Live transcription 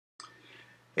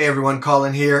Hey everyone,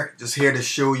 Colin here. Just here to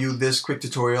show you this quick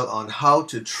tutorial on how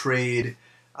to trade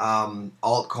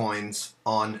altcoins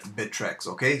on Bittrex.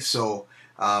 Okay, so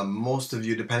most of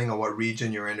you, depending on what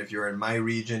region you're in, if you're in my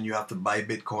region, you have to buy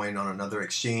Bitcoin on another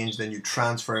exchange, then you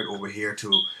transfer it over here to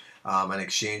an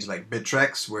exchange like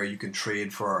Bittrex, where you can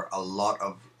trade for a lot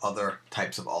of other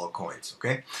types of altcoins.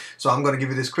 Okay, so I'm going to give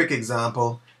you this quick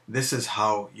example. This is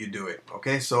how you do it.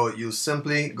 Okay, so you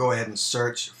simply go ahead and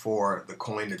search for the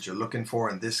coin that you're looking for.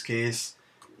 In this case,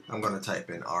 I'm going to type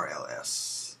in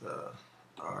RLS,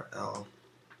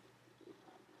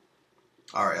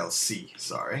 RLC,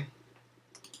 sorry,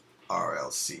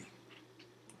 RLC.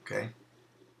 Okay.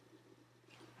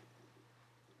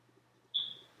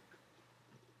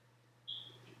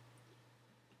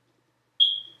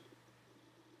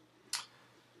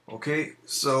 Okay,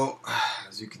 so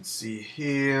as you can see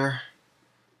here,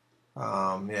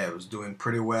 yeah, it was doing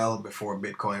pretty well before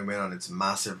Bitcoin went on its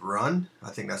massive run.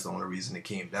 I think that's the only reason it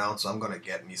came down. So I'm going to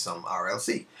get me some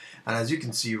RLC. And as you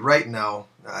can see right now,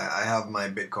 I have my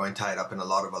Bitcoin tied up in a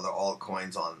lot of other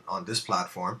altcoins on this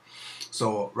platform.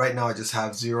 So right now I just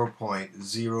have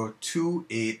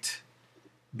 0.028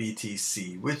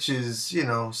 BTC, which is, you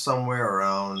know, somewhere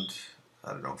around,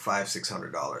 I don't know,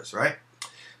 $500–600, right?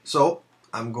 So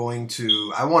I want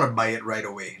to buy it right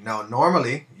away. Now,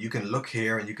 normally you can look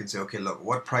here and you can say, okay, look,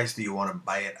 what price do you want to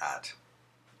buy it at?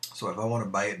 So if I want to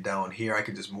buy it down here, I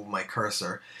can just move my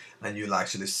cursor and you'll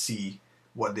actually see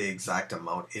what the exact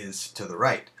amount is to the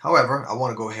right. However, I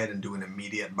want to go ahead and do an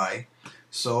immediate buy.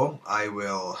 So I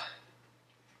will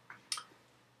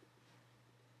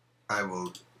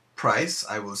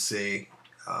say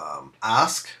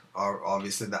ask, or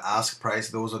obviously the ask price.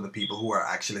 Those are the people who are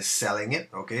actually selling it.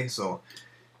 Okay, so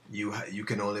you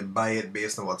can only buy it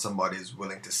based on what somebody is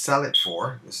willing to sell it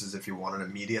for. This is if you want an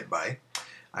immediate buy.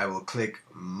 I will click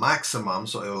maximum,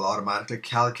 so it will automatically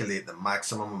calculate the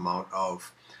maximum amount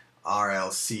of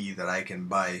RLC that I can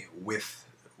buy with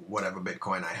whatever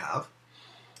Bitcoin I have.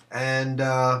 And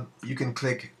you can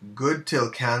click good till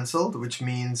canceled, which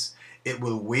means it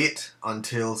will wait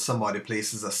until somebody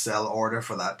places a sell order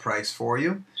for that price for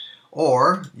you.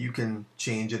 Or you can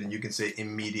change it and you can say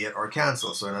immediate or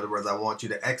cancel. So in other words, I want you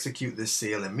to execute this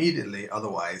sale immediately,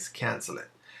 otherwise cancel it.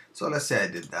 So let's say I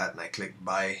did that and I click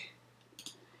buy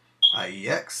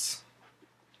IEX.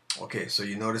 Okay, so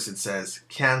you notice it says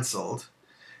canceled.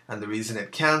 And the reason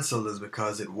it canceled is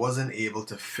because it wasn't able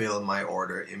to fill my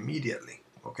order immediately.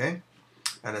 Okay,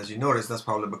 and as you notice, that's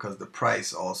probably because the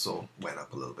price also went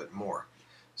up a little bit more.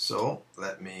 So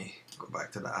let me go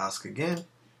back to the ask again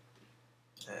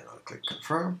and I'll click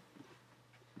confirm.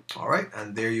 All right,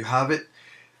 and there you have it.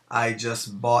 I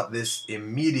just bought this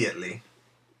immediately.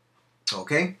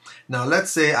 Okay, now let's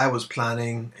say I was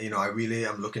planning, you know, I really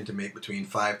am looking to make between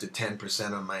 5 to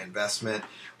 10% on my investment.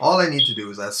 All I need to do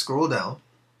is I scroll down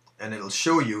and it'll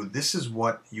show you this is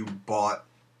what you bought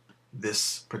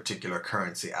this particular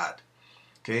currency at.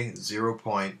 Okay,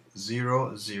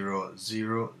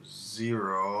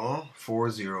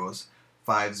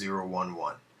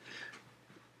 0.000405011.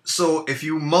 So if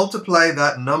you multiply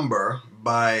that number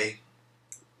by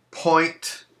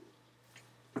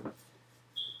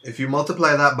if you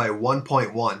multiply that by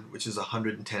 1.1, which is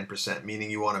 110%,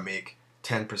 meaning you want to make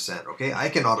 10%, okay, I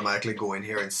can automatically go in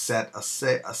here and set a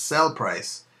sell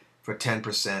price for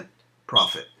 10%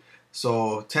 profit.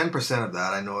 So 10% of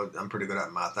that, I know I'm pretty good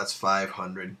at math, that's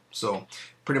 500. So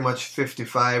pretty much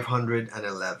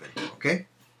 5,511, okay?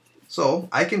 So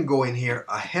I can go in here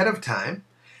ahead of time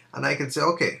and I can say,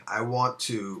 okay, I want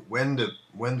to, when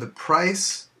the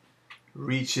price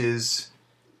reaches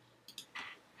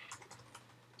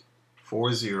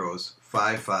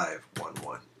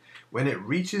 405511, when it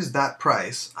reaches that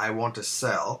price, I want to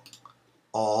sell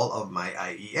all of my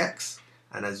IEX.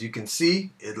 And as you can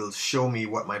see, it'll show me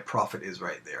what my profit is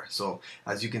right there. So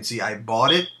as you can see, I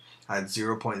bought it at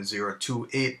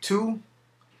 0.0282.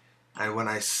 And when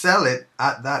I sell it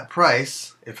at that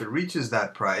price, if it reaches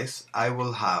that price, I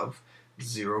will have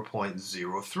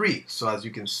 0.03. So as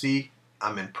you can see,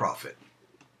 I'm in profit.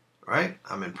 Right?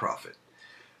 I'm in profit.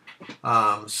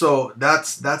 So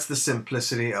that's the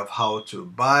simplicity of how to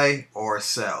buy or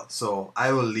sell. So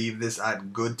I will leave this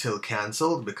at good till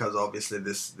canceled because obviously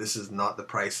this is not the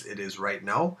price it is right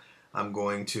now. I'm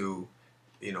going to,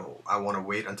 you know, I want to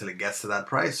wait until it gets to that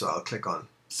price. So I'll click on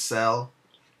sell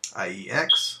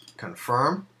IEX,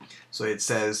 confirm. So it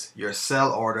says your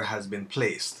sell order has been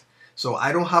placed. So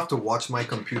I don't have to watch my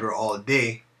computer all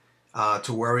day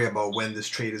to worry about when this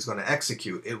trade is going to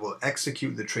execute. It will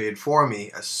execute the trade for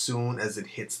me as soon as it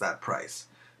hits that price.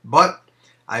 But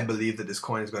I believe that this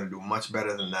coin is going to do much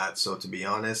better than that. So to be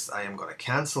honest, I am going to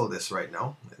cancel this right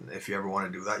now. And if you ever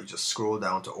want to do that, you just scroll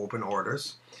down to open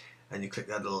orders and you click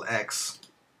that little X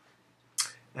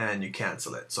and you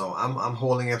cancel it. So I'm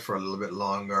holding it for a little bit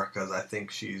longer because I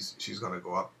think she's going to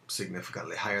go up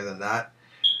significantly higher than that.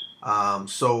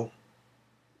 So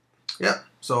yeah,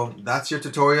 so that's your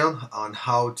tutorial on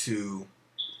how to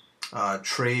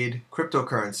trade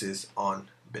cryptocurrencies on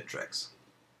Bittrex.